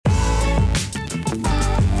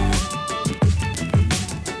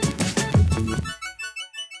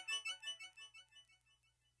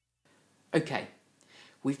Okay,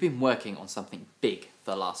 we've been working on something big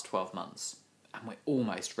for the last 12 months, and we're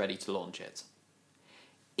almost ready to launch it.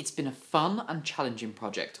 It's been a fun and challenging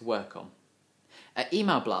project to work on. At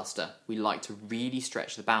Email Blaster, we like to really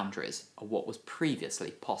stretch the boundaries of what was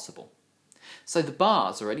previously possible. So the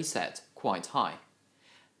bar's already set quite high.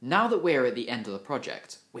 Now that we're at the end of the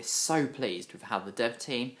project, we're so pleased with how the dev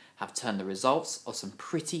team have turned the results of some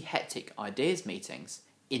pretty hectic ideas meetings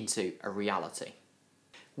into a reality.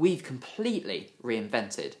 We've completely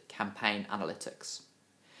reinvented campaign analytics,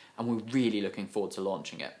 and we're really looking forward to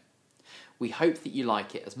launching it. We hope that you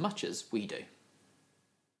like it as much as we do.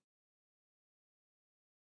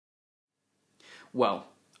 Well,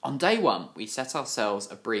 on day one, we set ourselves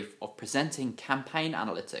a brief of presenting campaign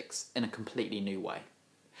analytics in a completely new way,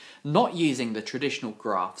 not using the traditional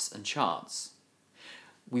graphs and charts.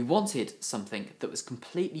 We wanted something that was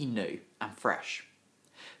completely new and fresh,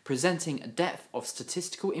 presenting a depth of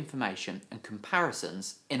statistical information and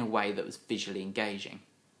comparisons in a way that was visually engaging.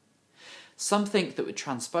 Something that would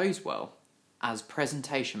transpose well as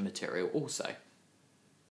presentation material also.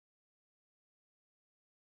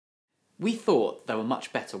 We thought there were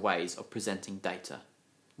much better ways of presenting data.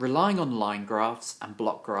 Relying on line graphs and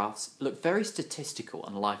block graphs look very statistical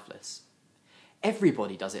and lifeless.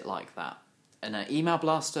 Everybody does it like that, and at Email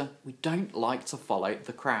Blaster, we don't like to follow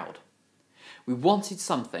the crowd. We wanted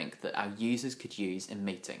something that our users could use in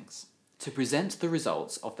meetings, to present the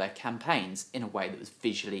results of their campaigns in a way that was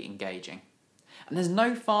visually engaging. And there's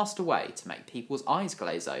no faster way to make people's eyes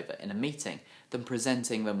glaze over in a meeting than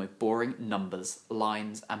presenting them with boring numbers,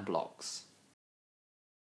 lines and blocks.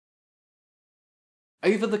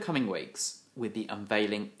 Over the coming weeks, we'll be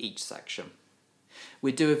unveiling each section.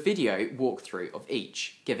 We'll do a video walkthrough of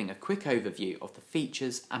each, giving a quick overview of the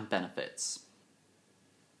features and benefits.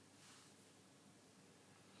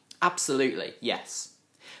 Absolutely, yes.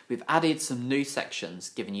 We've added some new sections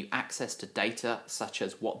giving you access to data such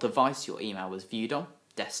as what device your email was viewed on,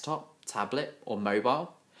 desktop, tablet or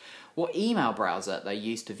mobile, what email browser they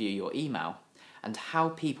used to view your email, and how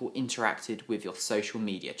people interacted with your social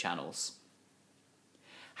media channels.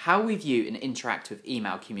 How we view and interact with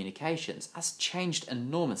email communications has changed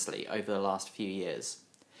enormously over the last few years.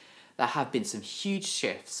 There have been some huge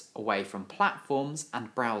shifts away from platforms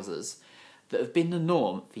and browsers that have been the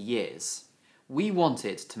norm for years. We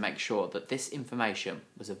wanted to make sure that this information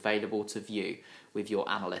was available to view with your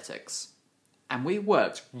analytics. And we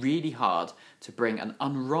worked really hard to bring an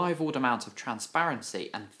unrivaled amount of transparency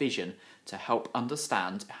and vision to help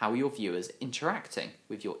understand how your viewers are interacting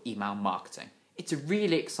with your email marketing. It's a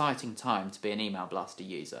really exciting time to be an Email Blaster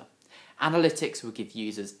user. Analytics will give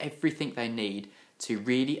users everything they need to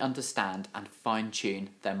really understand and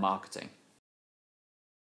fine-tune their marketing.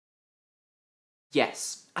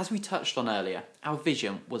 Yes, as we touched on earlier, our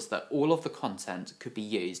vision was that all of the content could be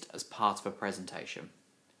used as part of a presentation.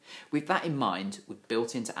 With that in mind, we've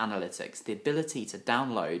built into analytics the ability to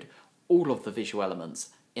download all of the visual elements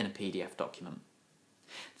in a PDF document.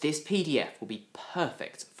 This PDF will be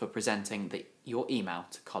perfect for presenting your email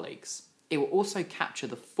to colleagues. It will also capture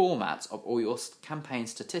the format of all your campaign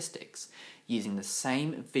statistics using the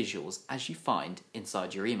same visuals as you find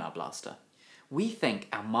inside your Email Blaster. We think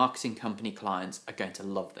our marketing company clients are going to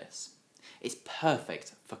love this. It's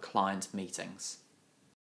perfect for client meetings.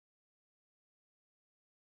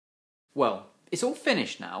 Well, it's all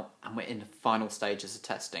finished now and we're in the final stages of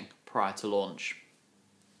testing prior to launch.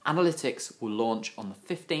 Analytics will launch on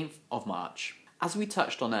the 15th of March. As we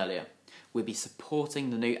touched on earlier, we'll be supporting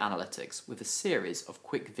the new analytics with a series of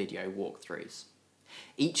quick video walkthroughs.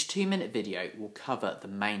 Each 2-minute video will cover the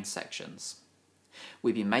main sections.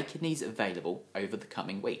 We'll be making these available over the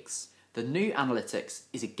coming weeks. The new analytics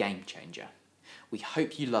is a game changer. We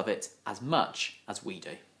hope you love it as much as we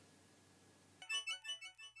do.